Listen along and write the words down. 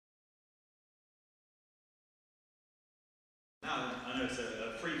Now, I know it's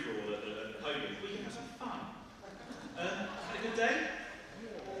a free-for-all at the podium, but we can have some fun. Had a good day?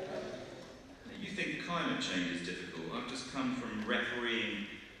 You think climate change is difficult? I've just come from refereeing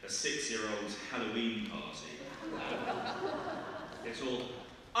a 6-year-old's Halloween party. It's all,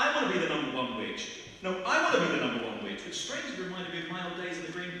 I want to be the #1 witch. No, I want to be the #1 witch, which strangely reminded me of my old days at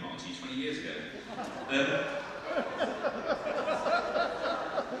the Green Party 20 years ago.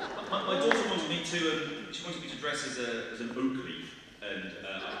 My daughter wanted me to dress as an oak leaf, and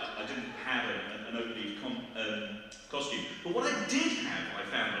I didn't have an oak leaf costume. But what I did have, I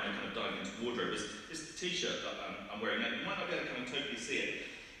found when I kind of dived into the wardrobe, is this t-shirt that I'm wearing now. You might not be able to kind of totally see it.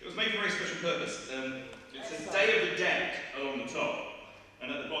 It was made for a very special purpose. It says Day of the Dead along the top,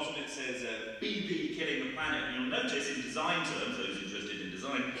 and at the bottom it says BP killing the planet. And you'll notice in design terms, those interested in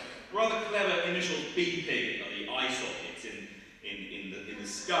design, rather clever initials BP are the eye sockets in the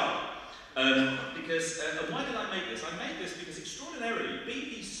skull. Because why did I make this? I made this because extraordinarily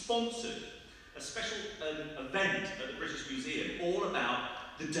BP sponsored a special event at the British Museum all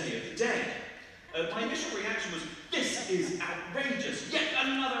about the Day of the Dead. My initial reaction was, this is outrageous, yet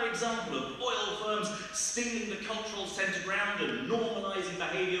another example of oil firms stealing the cultural centre ground and normalising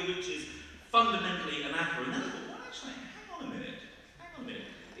behaviour which is fundamentally anathema. And then I thought, well actually, hang on a minute,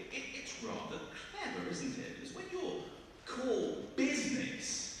 it's rather clever, isn't it? Because when your core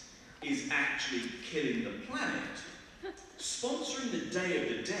business is actually killing the planet, sponsoring the Day of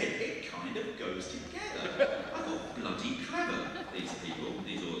the Dead, it kind of goes together. I thought, bloody clever, these people,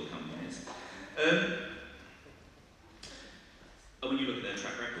 these oil companies. When you look at their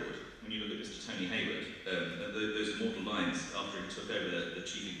track record, when you look at Mr. Tony Hayward, those immortal lines after he took over the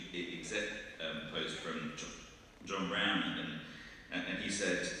chief exec post from John Brown, and he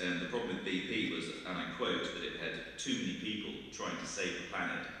said the problem with BP was, and I quote, that it had too many people trying to save the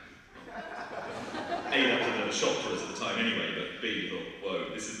planet. A, that was a bit of a shock to us at the time anyway, but B, thought, whoa,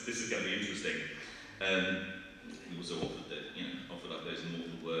 this is going to be interesting. He also offered up those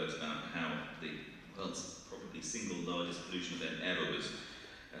immortal words about how the world's probably single largest pollution event ever was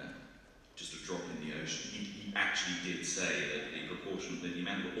just a drop in the ocean. He actually did say that the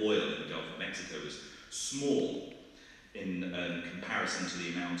amount of oil in the Gulf of Mexico was small in comparison to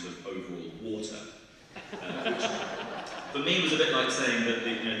the amount of overall water, which for me was a bit like saying that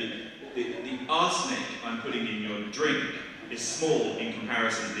the arsenic I'm putting in your drink is small in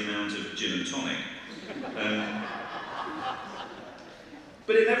comparison to the amount of gin and tonic.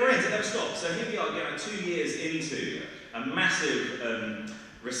 But it never ends, it never stops. So here we are, 2 years into a massive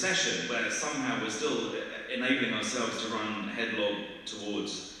recession where somehow we're still enabling ourselves to run headlong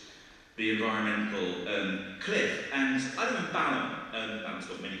towards the environmental cliff. And I don't know Balham,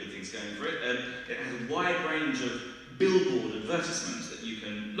 got many good things going for it. It has a wide range of billboard advertisements that you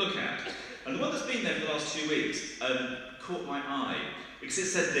can look at. And the one that's been there for the last 2 weeks caught my eye because it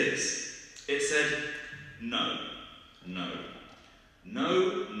said this. It said, no, no,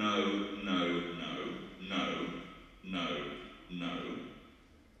 no, no, no, no, no, no, no, no,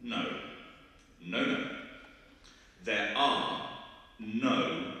 no, no. There are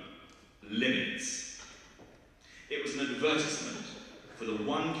no limits. It was an advertisement for the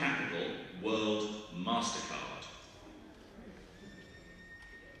One Capital World MasterCard.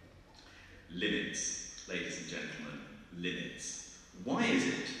 Limits, ladies and gentlemen, limits. Why is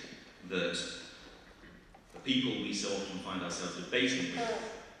it that the people we so often find ourselves debating with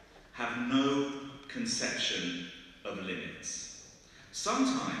have no conception of limits?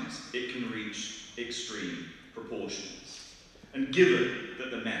 Sometimes it can reach extreme proportions. And given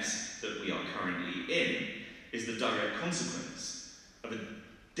that the mess that we are currently in is the direct consequence of a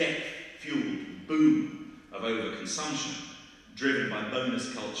death-fueled boom of overconsumption driven by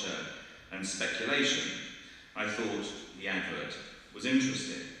bonus culture and speculation, I thought the advert was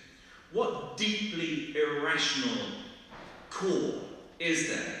interesting. What deeply irrational core is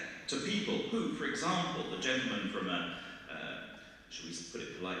there to people who, for example, the gentleman from shall we put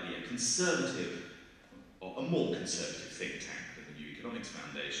it politely, a conservative, or a more conservative think tank than the New Economics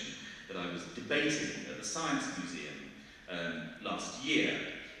Foundation, that I was debating at the Science Museum last year,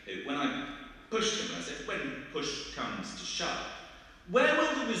 when I pushed him, I said, when push comes to shove, where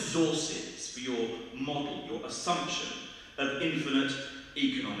will the resources for your model, your assumption of infinite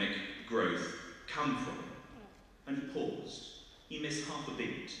economic growth come from? And he paused. He missed half a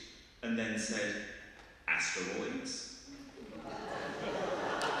beat and then said, asteroids.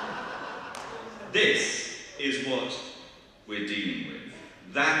 This is what we're dealing with.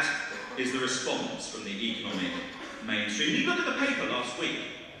 That is the response from the economic mainstream. You look at the paper last week.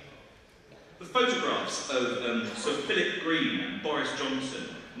 The photographs of Sir Philip Green and Boris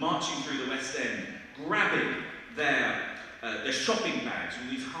Johnson marching through the West End, grabbing their their shopping bags from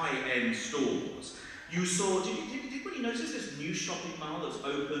these high-end stores. You saw, did you notice this new shopping mall that's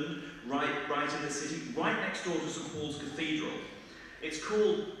opened right in the city, right next door to St Paul's Cathedral? It's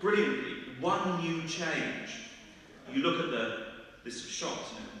called, brilliantly, One New Change. You look at the list of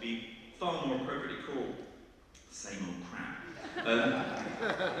shops and it would be far more appropriately called Same Old Crap.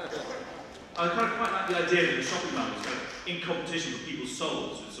 I kind of quite like the idea that the shopping mall was kind of in competition with people's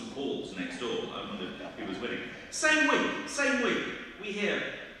souls with St Paul's next door. I wonder who was winning. Same week, we hear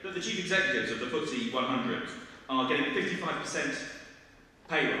that the chief executives of the FTSE 100 are getting 55%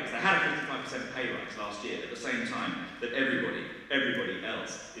 pay rise. They had a 55% pay rise last year at the same time that everybody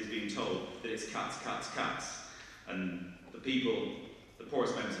else is being told that it's cuts. And the people, the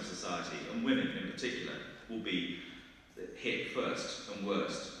poorest members of society, and women in particular, will be hit first and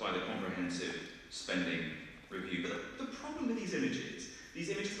worst by the comprehensive spending review. But the problem with these images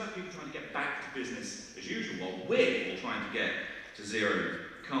about people trying to get back to business as usual while we're all trying to get to zero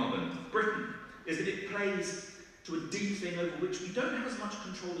carbon Britain, is that it plays to a deep thing over which we don't have as much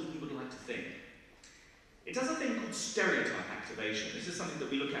control as we would like to think. It does a thing called stereotype activation. This is something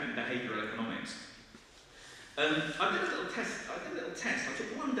that we look at in behavioural economics. I did a little test. I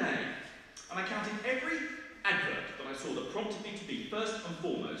took one day and I counted every advert that I saw that prompted me to be, first and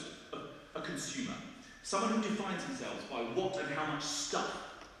foremost, a consumer. Someone who defines themselves by what and how much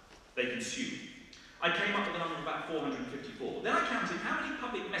stuff they consume. I came up with a number of about 454. Then I counted how many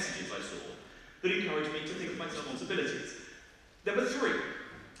public messages I saw that encouraged me to think of myself on responsibilities. There were 3.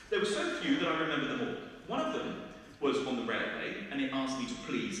 There were so few that I remember them all. One of them was on the railway, and it asked me to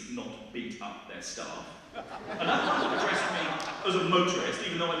please not beat up their staff. Another one addressed me as a motorist,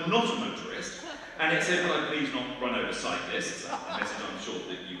 even though I'm not a motorist, and it said, "Will I please not run over cyclists?" A message I'm sure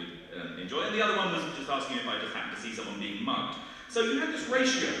that you would enjoy. And the other one was just asking if I just happened to see someone being mugged. So you had this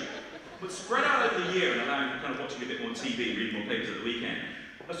ratio, but spread out over the year and allowing you kind of watching a bit more TV, reading more papers at the weekend.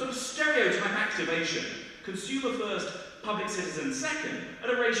 A sort of stereotype activation, consumer first, public citizen second, at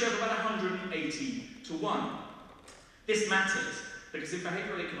a ratio of about 180 to 1. This matters because in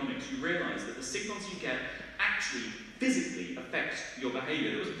behavioural economics you realise that the signals you get actually physically affect your behaviour.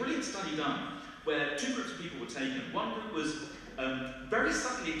 There was a brilliant study done where 2 groups of people were taken. One group was very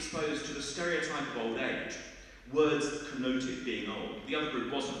subtly exposed to the stereotype of old age, words that connoted being old. The other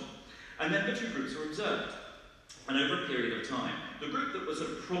group wasn't. And then the 2 groups were observed. And over a period of time, the group that was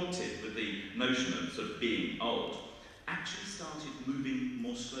sort of prompted with the notion of sort of being old actually started moving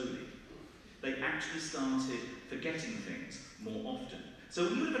more slowly. They actually started forgetting things more often. So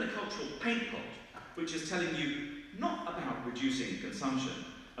when you live in a cultural paint pot, which is telling you not about reducing consumption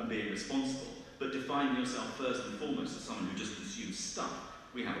and being responsible, but defining yourself first and foremost as someone who just consumes stuff,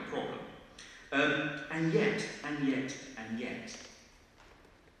 we have a problem. And yet,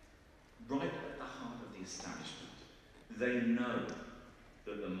 right at the heart of the establishment, they know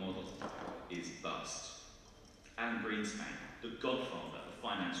that the model is bust. Alan Greenspan, the godfather of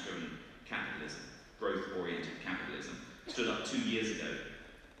finance-driven capitalism, growth-oriented capitalism, stood up 2 years ago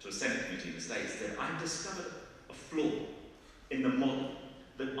to a Senate committee in the States and said, "I've discovered a flaw in the model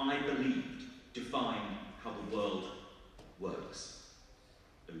that I believed defined how the world works."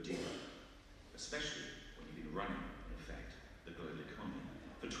 Oh dear. Especially when you've been running, in effect, the global economy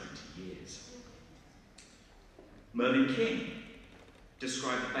for 20 years. Mervyn King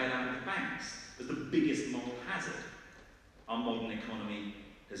described the bailout of the banks as the biggest moral hazard our modern economy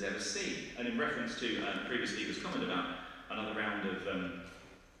has ever seen. And in reference to previous speakers' comment about another round of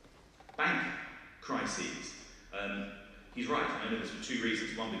bank crises, he's right. I know this for 2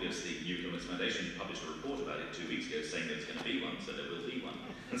 reasons. One, because the New Economics Foundation published a report about it 2 weeks ago saying there's going to be one, so there will be one.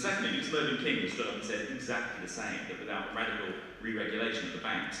 And secondly, because Mervyn King stood up and said exactly the same, that without radical re-regulation of the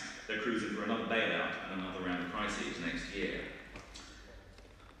banks, they're cruising for another bailout and another round of crises next year.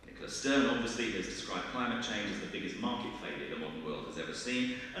 Euston obviously has described climate change as the biggest market failure the modern world has ever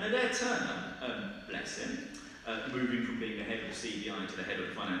seen, and Adair Turner, bless him, moving from being the head of the CBI to the head of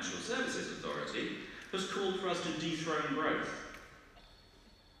the Financial Services Authority, has called for us to dethrone growth.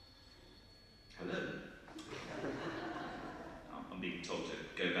 Hello. I'm being told to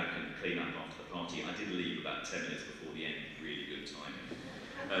go back and clean up after the party. I did leave about 10 minutes before the end, really good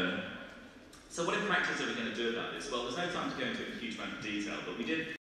timing. So what in practice are we going to do about this? Well, there's no time to go into a huge amount of detail, but we did